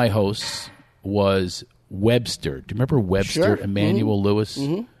one of my hosts was Webster. Do you remember Webster, Sure. Emmanuel Lewis?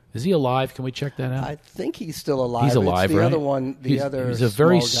 Mm-hmm. Is he alive? Can we check that out? I think he's still alive. He's alive, it's the right? other one. He's a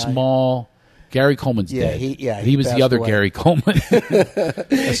very small Gary Coleman's dead. He was the other away. Gary Coleman,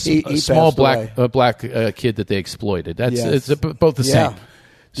 a small black kid that they exploited. It's both the same.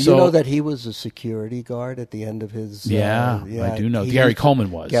 Do you know that he was a security guard at the end of his? I do know. Gary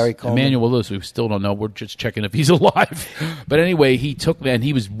Coleman was. Gary Coleman. Emmanuel Lewis, we still don't know. We're just checking if he's alive. But anyway, he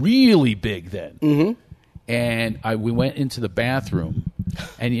was really big then. Mm-hmm. And we went into the bathroom,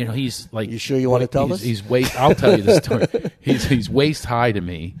 and he's like, "You sure you want to tell us?" I'll tell you the story. He's waist high to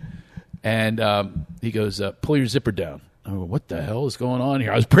me, and he goes, "Pull your zipper down." I go, what the hell is going on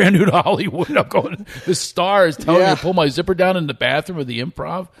here? I was brand new to Hollywood. I'm going, the star is telling me to pull my zipper down in the bathroom of the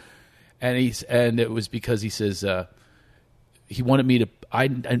Improv. And it was because he says, he wanted me to, I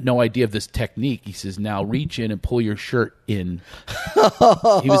had no idea of this technique. He says, now reach in and pull your shirt in. He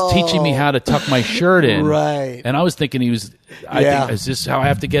was teaching me how to tuck my shirt in. Right. And I was thinking think, is this how I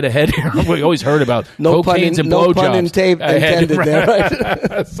have to get ahead here? We always heard about cocaines and blowjobs. No pun intended there, right?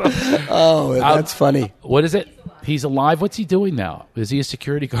 That's funny. What is it? He's alive. What's he doing now? Is he a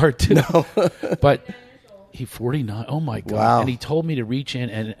security guard too? No. But he's 49. Oh, my God. Wow. And he told me to reach in.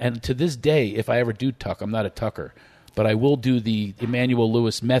 And to this day, if I ever do tuck, I'm not a tucker. But I will do the Emmanuel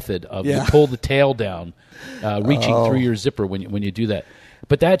Lewis method of you pull the tail down, reaching through your zipper when you do that.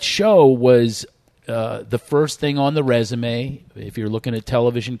 But that show was the first thing on the resume, if you're looking at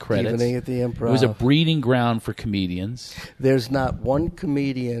television credits. Evening at the Improv. It was a breeding ground for comedians. There's not one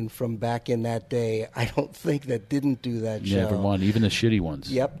comedian from back in that day, I don't think, that didn't do that show. Never one, even the shitty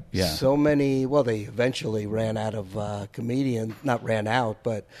ones. Yep. Yeah. So many, well, they eventually ran out of comedians, not ran out,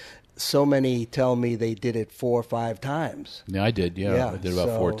 but so many tell me they did it 4 or 5 times. Yeah, I did. Yeah, I did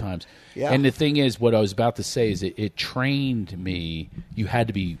about 4 times. Yeah. And the thing is, what I was about to say is it trained me. You had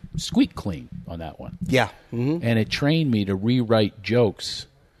to be squeak clean on that one. Yeah. Mm-hmm. And it trained me to rewrite jokes.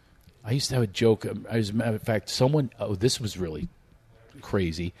 I used to have a joke. As a matter of fact, this was really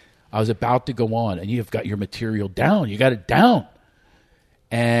crazy. I was about to go on, and you've got your material down. You got it down.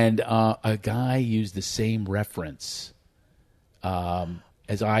 And a guy used the same reference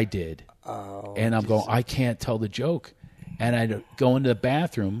as I did. And I'm going, I can't tell the joke. And I go into the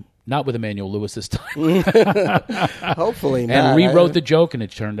bathroom, not with Emmanuel Lewis this time. Hopefully not. And rewrote the joke, and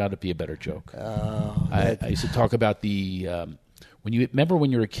it turned out to be a better joke. I used to talk about remember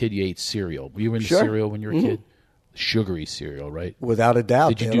when you were a kid, you ate cereal. Were you into cereal when you were a kid? Sugary cereal, right? Without a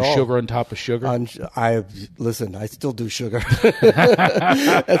doubt. Did you do sugar on top of sugar? Listen, I still do sugar.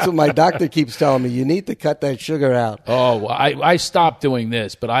 That's what my doctor keeps telling me. You need to cut that sugar out. Oh, well, I stopped doing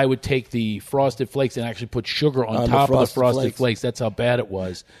this, but I would take the Frosted Flakes and actually put sugar on top of the Frosted Flakes. That's how bad it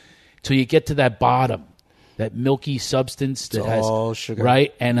was. Till you get to that bottom, that milky substance that has sugar,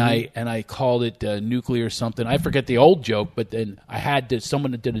 right? And I called it nuclear something. I forget the old joke, but then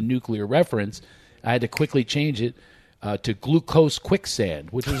someone that did a nuclear reference. I had to quickly change it to glucose quicksand,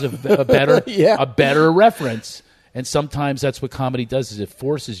 which was a better a better reference. And sometimes that's what comedy does: is it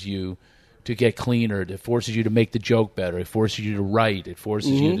forces you to get cleaner. It forces you to make the joke better. It forces you to write. It forces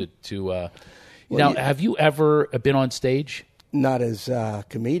you to. Now, have you ever been on stage? Not as a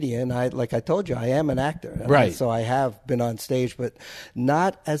comedian. Like I told you, I am an actor. Right. So I have been on stage, but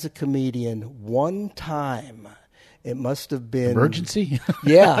not as a comedian. One time. It must have been Emergency.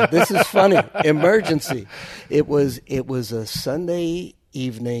 Yeah, this is funny. Emergency. It was a Sunday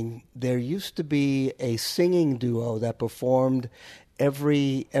evening. There used to be a singing duo that performed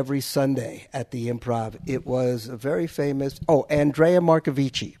every Sunday at the Improv. It was a very famous. Andrea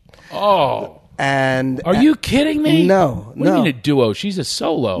Marcovici. Oh. And are you kidding me? No. What do you mean a duo? She's a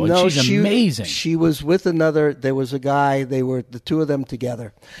solo, and she's amazing. She was with another. There was a guy. They were the two of them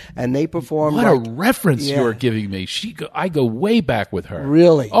together, and they performed. What a reference you're giving me! I go way back with her.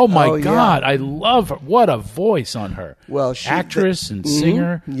 Really? Oh my God! I love her. What a voice on her. Well, actress and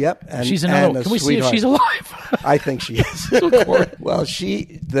singer. Yep. And she's another. Can we see if she's alive? I think she is. Well,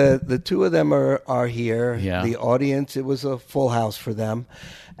 the two of them are here. Yeah. The audience. It was a full house for them.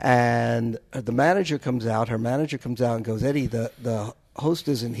 And the manager comes out. Her manager comes out and goes, Eddie, the host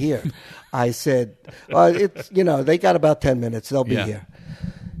isn't here. I said, it's they got about 10 minutes. They'll be here.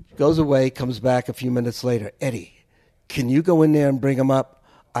 Goes away, comes back a few minutes later. Eddie, can you go in there and bring him up?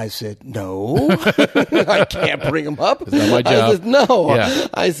 I said, no, I can't bring him up. Is that my job? I said, no. Yeah.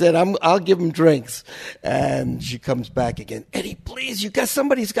 I said, I'll give him drinks. And she comes back again. Eddie, please,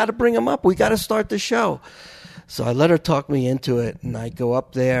 somebody's got to bring him up. We got to start the show. So I let her talk me into it, and I go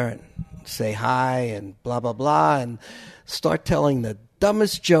up there and say hi and blah, blah, blah, and start telling the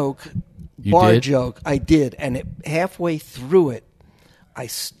dumbest joke, joke I did. And halfway through it, I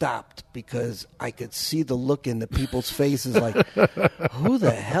stopped because I could see the look in the people's faces like, who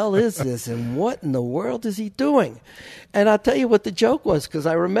the hell is this and what in the world is he doing? And I'll tell you what the joke was because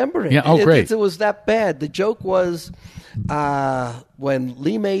I remember it. Yeah, great. It was that bad. The joke was when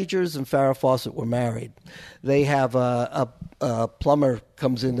Lee Majors and Farrah Fawcett were married, they have a plumber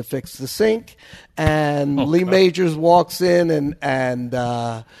comes in to fix the sink, and Lee Majors walks in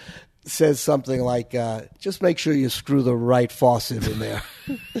and says something like, just make sure you screw the right faucet in there.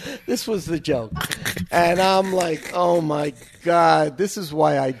 This was the joke. And I'm like, oh, my God, this is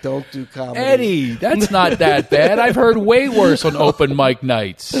why I don't do comedy. Eddie, that's not that bad. I've heard way worse on open mic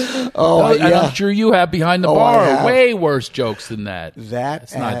nights. Oh, and yeah. I'm sure you have behind the bar way worse jokes than that.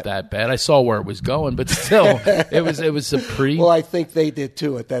 It's not that bad. I saw where it was going, but still, it was a pretty... Well, I think they did,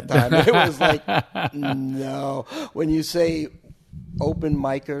 too, at that time. It was like, no. When you say... open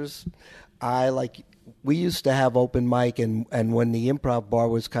micers, we used to have open mic, and when the Improv bar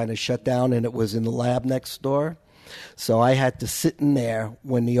was kind of shut down and it was in the lab next door, so I had to sit in there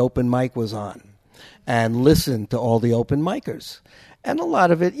when the open mic was on and listen to all the open micers. And a lot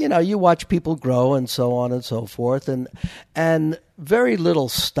of it, you watch people grow and so on and so forth, and very little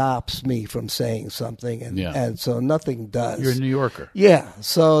stops me from saying something, and so nothing does. You're a New Yorker. Yeah,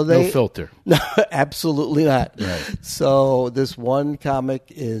 so no filter. No, absolutely not. Right. So this one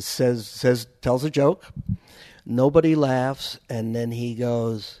comic tells a joke, nobody laughs, and then he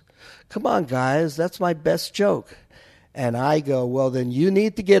goes, "Come on, guys, that's my best joke," and I go, "Well, then you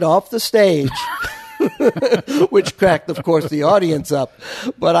need to get off the stage." Which cracked, of course, the audience up.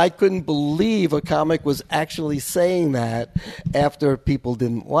 But I couldn't believe a comic was actually saying that after people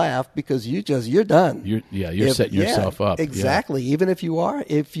didn't laugh because you're done. You're setting yourself up. Exactly. Yeah. Even if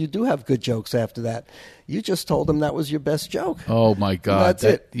you do have good jokes after that, you just told them that was your best joke. Oh, my God. That's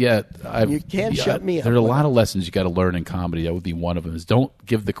it. Yeah. You can't shut me up. There are a lot of lessons you got to learn in comedy. That would be one of them, is don't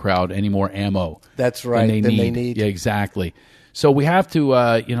give the crowd any more ammo. That's right. Than they need. Yeah, exactly. So we have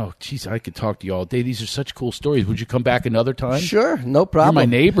to, geez, I could talk to you all day. These are such cool stories. Would you come back another time? Sure, no problem. You're my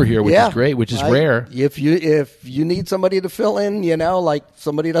neighbor here, which is great, which is rare. If you need somebody to fill in, like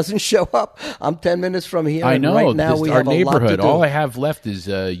somebody doesn't show up, I'm 10 minutes from here. I know. Right now we our have neighborhood. A lot to do. All I have left is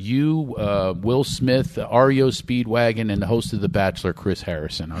you, Will Smith, REO Speedwagon, and the host of The Bachelor, Chris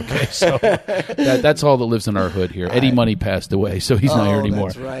Harrison. Okay, so that's all that lives in our hood here. Eddie Money passed away, so he's not here anymore.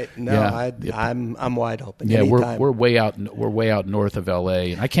 That's right. No, I'm wide open. Yeah, anytime. we're way out north of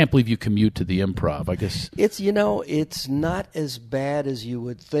LA, and I can't believe you commute to the Improv. I guess it's not as bad as you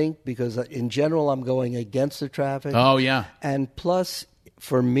would think because in general I'm going against the traffic. Oh yeah, and plus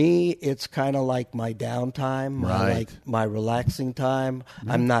for me it's kind of like my downtime, my relaxing time.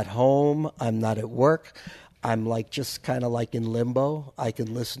 Mm-hmm. I'm not home. I'm not at work. I'm just kind of like in limbo. I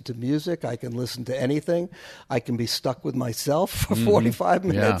can listen to music. I can listen to anything. I can be stuck with myself for 45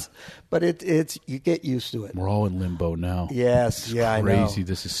 minutes. Yeah. But it's you get used to it. We're all in limbo now. Yes, it's crazy. I know.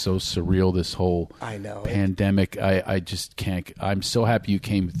 This is so surreal, this whole pandemic. I just can't. I'm so happy you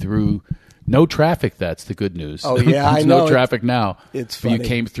came through. No traffic, that's the good news. Oh, yeah, I know. No traffic now. It's funny. But you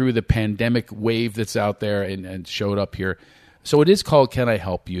came through the pandemic wave that's out there and showed up here. So it is called Can I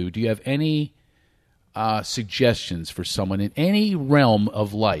Help You? Do you have any... suggestions for someone in any realm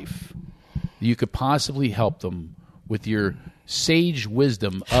of life you could possibly help them with your sage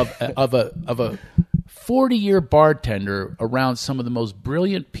wisdom of a 40-year bartender around some of the most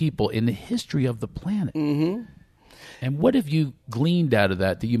brilliant people in the history of the planet? Mm-hmm. And what have you gleaned out of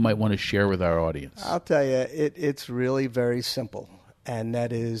that you might want to share with our audience? I'll tell you, it's really very simple, and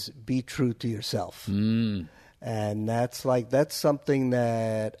that is be true to yourself. And that's something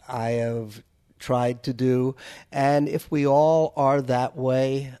that I have tried to do, and if we all are that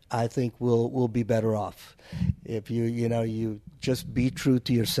way, I think we'll be better off. If you just be true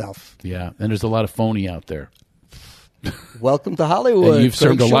to yourself. Yeah, and there's a lot of phony out there. Welcome to Hollywood. And you've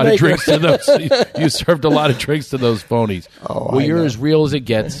served a lot of drinks to those. You served a lot of drinks to those phonies. Oh, well, you're as real as it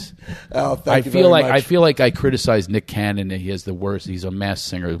gets. Oh, thank you very much. I feel like I criticize Nick Cannon, and he has the worst. He's a Masked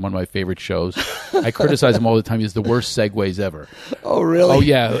Singer. It's one of my favorite shows. I criticize him all the time. He has the worst segues ever. Oh, really? Oh,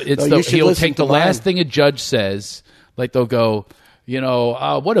 yeah. He'll take the last thing a judge says. Like they'll go,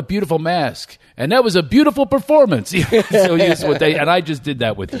 what a beautiful mask. And that was a beautiful performance. So and I just did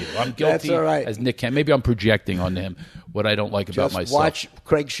that with you. I'm guilty. That's all right. As Nick Cannon. Maybe I'm projecting on him what I don't like about myself. Just watch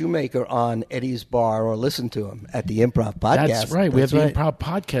Craig Shoemaker on Eddie's Bar or listen to him at the Improv Podcast. That's right. We have the Improv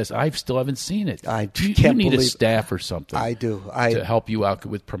Podcast. I still haven't seen it. You need a staff or something. I do. To help you out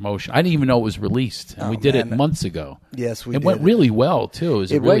with promotion. I didn't even know it was released. And we did it months ago. Yes, we did. It went really well, too. It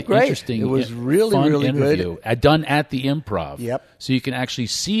was a really interesting, it was really, fun really interview. good. Done at the Improv. Yep. So you can actually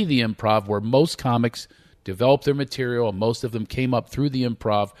see the Improv where most comics developed their material, and most of them came up through the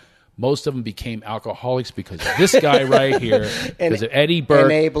Improv. Most of them became alcoholics because of this guy right here, because of Eddie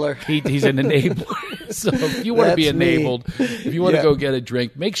Burke. Enabler. He's an enabler. So if you want to be enabled, if you want to go get a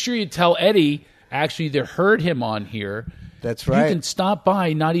drink, make sure you tell Eddie, actually, they heard him on here. That's right. You can stop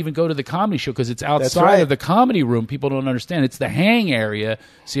by, not even go to the comedy show because it's outside of the comedy room. People don't understand. It's the hang area.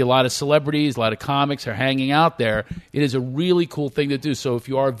 See a lot of celebrities, a lot of comics are hanging out there. It is a really cool thing to do. So if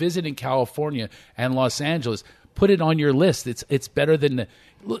you are visiting California and Los Angeles, put it on your list. It's better than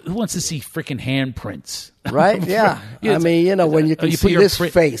who wants to see freaking handprints? Right? Yeah. I mean, when you can see this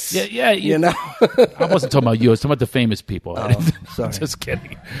face. Yeah. I wasn't talking about you. I was talking about the famous people. Oh, sorry. Just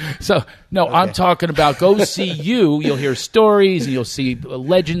kidding. So, no, okay. I'm talking about go see you. You'll hear stories, and you'll see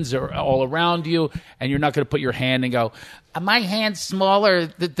legends are all around you, and you're not going to put your hand and go, my hand's smaller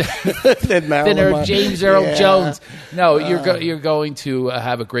than James Earl Jones. No, you're going to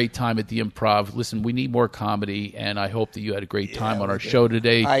have a great time at the Improv. Listen, we need more comedy, and I hope that you had a great time on our show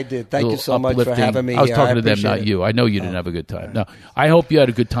today. I did. Thank you so much for having me. I was talking to them, not you. I know you didn't have a good time. No, I hope you had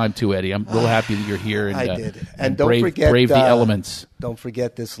a good time too, Eddie. I'm real happy that you're here. And, I did. And don't forget, brave the elements. Don't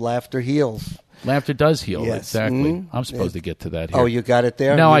forget this laughter heals. Laughter does heal. Yes. Exactly. Mm-hmm. I'm supposed to get to that here. Oh, you got it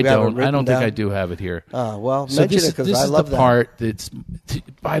there? No, I don't. I don't think I do have it here. Well, so mention it because I love that. This is the part that's,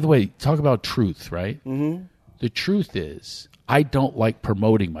 by the way, talk about truth, right? Mm-hmm. The truth is, I don't like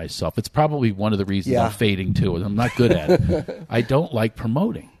promoting myself. It's probably one of the reasons I'm fading too, and I'm not good at it. I don't like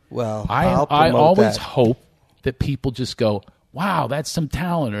promoting. Well, I always hope that people just go, wow, that's some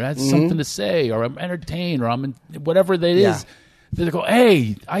talent, or that's something to say, or I'm entertained, or I'm whatever that is. They go,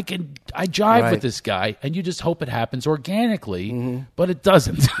 hey, I jive with this guy, and you just hope it happens organically, but it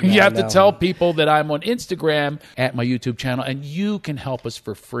doesn't. You have to tell people that I'm on Instagram at my YouTube channel, and you can help us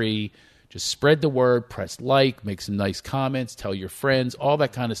for free. Just spread the word, press like, make some nice comments, tell your friends, all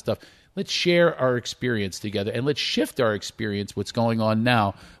that kind of stuff. Let's share our experience together, and let's shift our experience, what's going on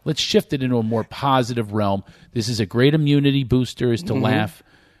now. Let's shift it into a more positive realm. This is a great immunity booster, is to laugh.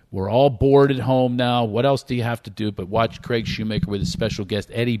 We're all bored at home now. What else do you have to do but watch Craig Shoemaker with his special guest,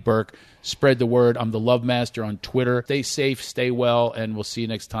 Eddie Burke. Spread the word. I'm the Love Master on Twitter. Stay safe, stay well, and we'll see you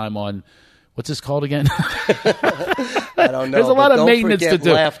next time on, what's this called again? I don't know. There's a lot of maintenance to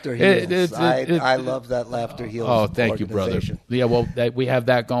do. Laughter heals. I love that laughter heals. Oh, thank you, brother. Yeah, well, we have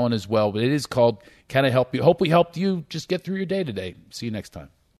that going as well. But it is called Can I Help You? Hope we helped you just get through your day today. See you next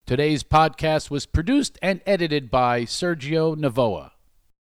time. Today's podcast was produced and edited by Sergio Navoa.